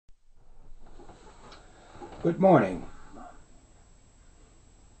Good morning.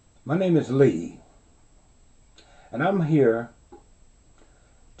 My name is Lee, and I'm here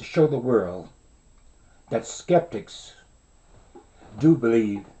to show the world that skeptics do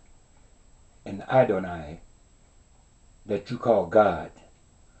believe in Adonai, that you call God,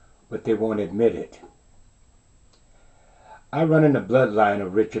 but they won't admit it. I run in the bloodline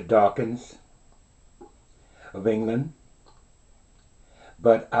of Richard Dawkins of England,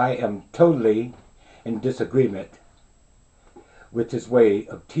 but I am totally in disagreement with his way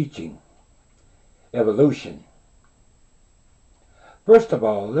of teaching evolution. First of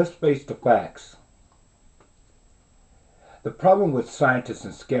all, let's face the facts. The problem with scientists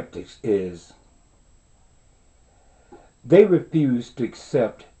and skeptics is they refuse to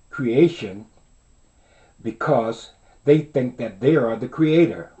accept creation because they think that they are the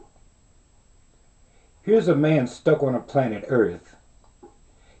creator. Here's a man stuck on a planet Earth,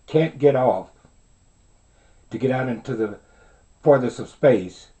 can't get off to get out into the farthest of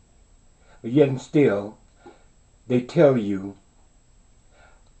space, but yet and still they tell you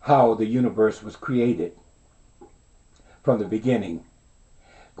how the universe was created from the beginning,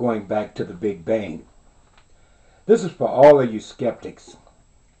 going back to the Big Bang. This is for all of you skeptics.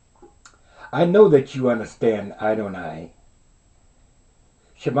 I know that you understand Adonai.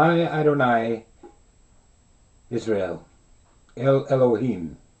 Shema Adonai Israel, El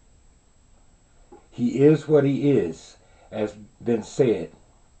Elohim. He is what he is, as been said.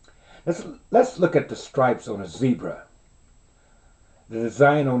 Let's look at the stripes on a zebra, the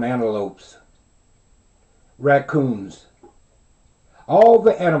design on antelopes, raccoons, all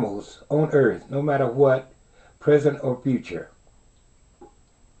the animals on earth, no matter what, present or future.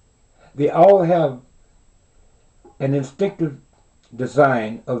 They all have an instinctive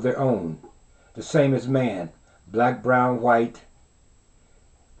design of their own, the same as man, black, brown, white,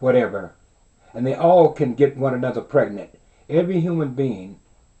 whatever. And they all can get one another pregnant. Every human being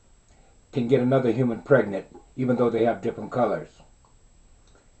can get another human pregnant, even though they have different colors.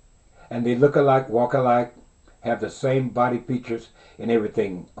 And they look alike, walk alike, have the same body features and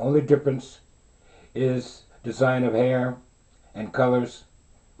everything. Only difference is design of hair and colors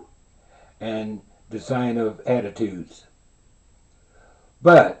and design of attitudes.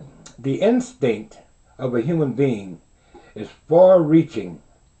 But the instinct of a human being is far-reaching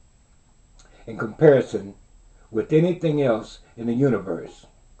in comparison with anything else in the universe.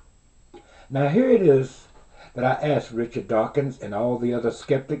 Now here it is that I asked Richard Dawkins and all the other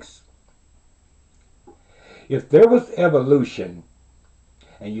skeptics, if there was evolution,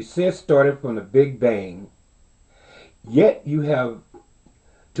 and you say it started from the Big Bang, yet you have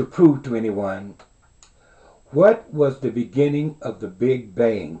to prove to anyone what was the beginning of the Big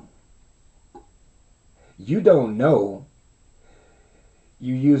Bang. You don't know.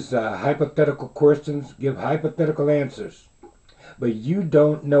 You use hypothetical questions, give hypothetical answers, but you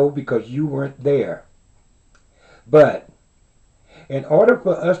don't know because you weren't there. But in order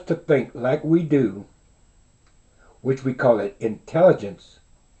for us to think like we do, which we call it intelligence,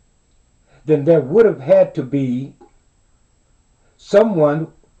 then there would have had to be someone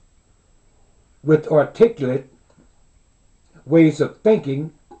with articulate ways of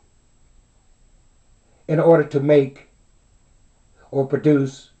thinking in order to make or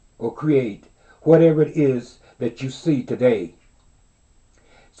produce or create whatever it is that you see today.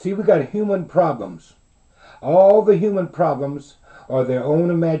 See, we got human problems. All the human problems are their own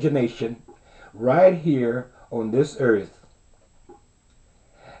imagination right here on this earth.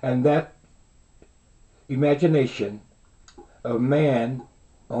 And that imagination of man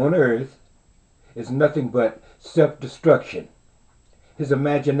on earth is nothing but self-destruction. His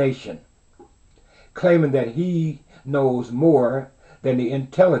imagination, claiming that he knows more than the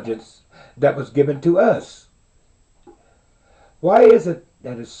intelligence that was given to us. Why is it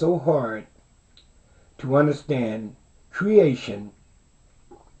that it's so hard to understand creation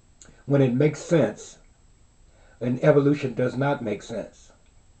when it makes sense and evolution does not make sense?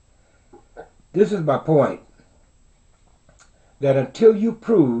 This is my point, that until you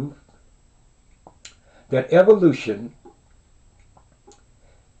prove that evolution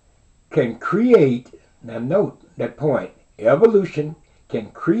can create, now note that point, evolution can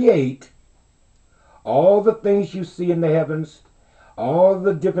create all the things you see in the heavens, all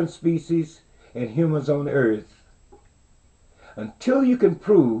the different species and humans on earth. Until you can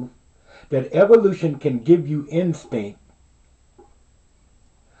prove that evolution can give you instinct,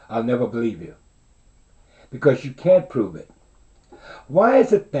 I'll never believe you. Because you can't prove it. Why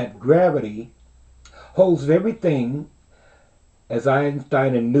is it that gravity holds everything, as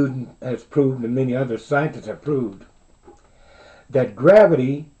Einstein and Newton has proved and many other scientists have proved, that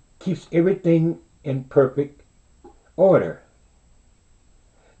gravity keeps everything in perfect order.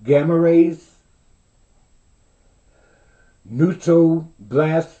 Gamma rays, neutral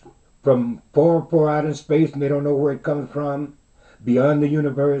blasts from far out in space, and they don't know where it comes from, beyond the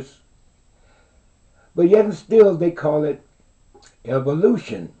universe. But yet and still they call it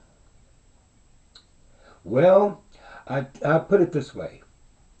evolution. Well, I put it this way.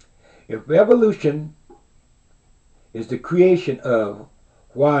 If evolution is the creation of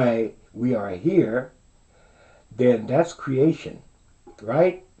why we are here, then that's creation,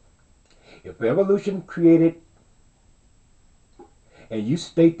 right? If evolution created, and you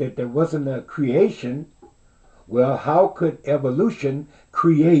state that there wasn't a creation, well, how could evolution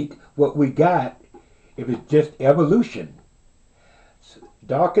create what we got if it's just evolution?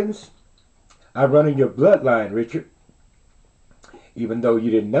 Dawkins, I run in your bloodline, Richard. Even though you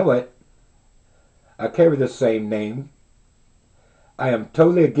didn't know it, I carry the same name. I am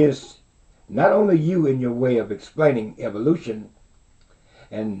totally against not only you in your way of explaining evolution,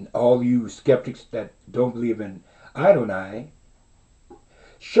 and all you skeptics that don't believe in Adonai.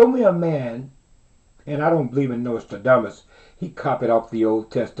 Show me a man, and I don't believe in Nostradamus. He copied off the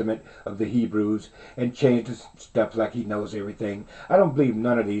Old Testament of the Hebrews and changed the stuff like he knows everything. I don't believe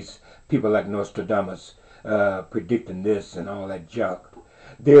none of these people like Nostradamus predicting this and all that junk.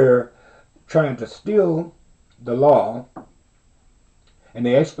 They're trying to steal the law and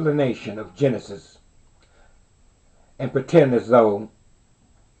the explanation of Genesis and pretend as though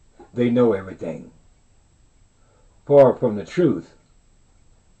they know everything. Far from the truth.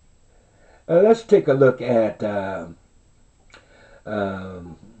 Let's take a look at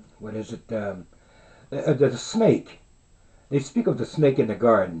what is it? The snake. They speak of the snake in the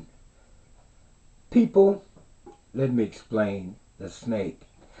garden. People, let me explain the snake.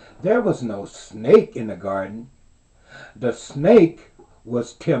 There was no snake in the garden. The snake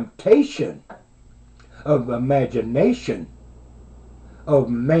was temptation of imagination, of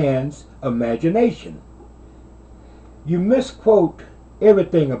man's imagination. You misquote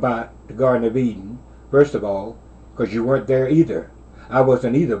everything about the Garden of Eden, first of all, because you weren't there either. I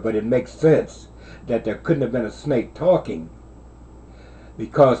wasn't either, but it makes sense that there couldn't have been a snake talking,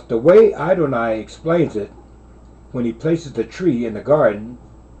 because the way Adonai explains it, when he places the tree in the garden,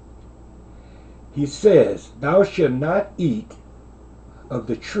 he says, "Thou shalt not eat of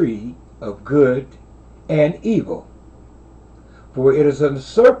the tree of good and evil, for it is a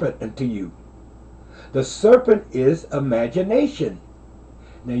serpent unto you." The serpent is imagination.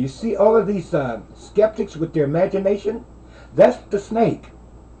 Now you see all of these skeptics with their imagination? That's the snake.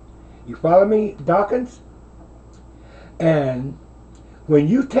 You follow me, Dawkins? And when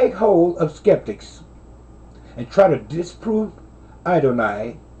you take hold of skeptics and try to disprove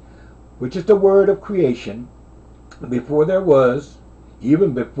Adonai, which is the word of creation, before there was,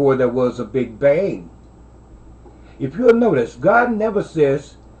 even before there was a Big Bang. If you'll notice, God never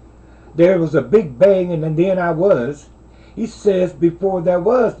says there was a Big Bang and then I was. He says before there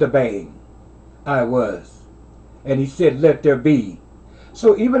was the bang, I was. And he said, let there be.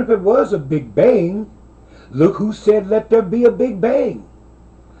 So even if it was a Big Bang, look who said let there be a Big Bang.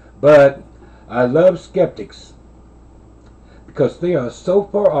 But I love skeptics because they are so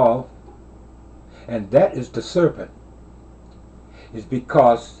far off, and that is the serpent. It's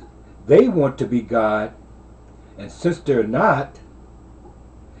because they want to be God, and since they're not,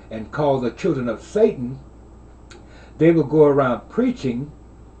 and call the children of Satan, they will go around preaching,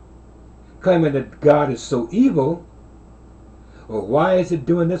 claiming that God is so evil, or why is it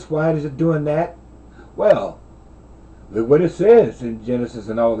doing this, why is it doing that? Well, look what it says in Genesis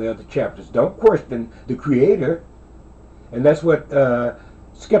and all the other chapters. Don't question the Creator. And that's what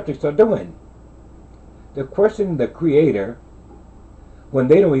skeptics are doing. They're questioning the Creator when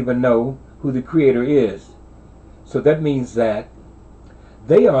they don't even know who the Creator is. So that means that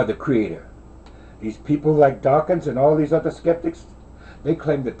they are the Creator. These people like Dawkins and all these other skeptics, they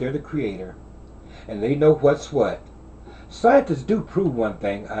claim that they're the Creator. And they know what's what. Scientists do prove one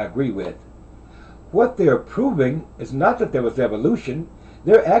thing I agree with. What they're proving is not that there was evolution.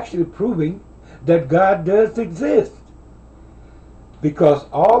 They're actually proving that God does exist. Because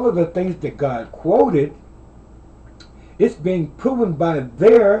all of the things that God quoted, it's being proven by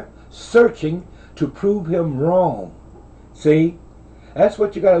their searching to prove him wrong. See? That's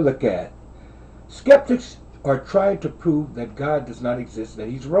what you got to look at. Skeptics are trying to prove that God does not exist, that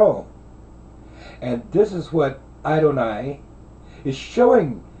he's wrong. And this is what Adonai is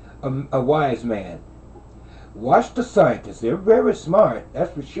showing a wise man. Watch the scientists. They're very smart,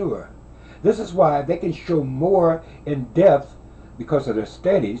 that's for sure. This is why they can show more in depth, because of their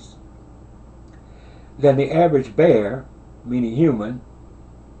studies, than the average bear, meaning human.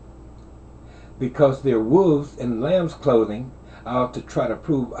 because they're wolves in lamb's clothing out to try to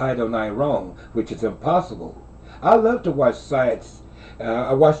prove Adonai wrong, which is impossible. I love to watch science.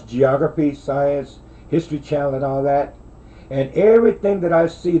 I watch geography, science, History Channel and all that. And everything that I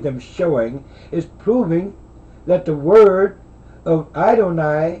see them showing is proving that the word of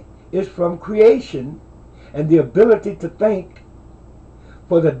Adonai is from creation and the ability to think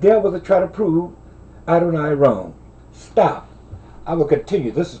for the devil to try to prove Adonai wrong. Stop. I will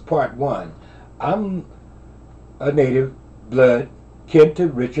continue. This is part 1. I'm a native blood kin to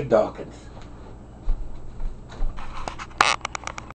Richard Dawkins.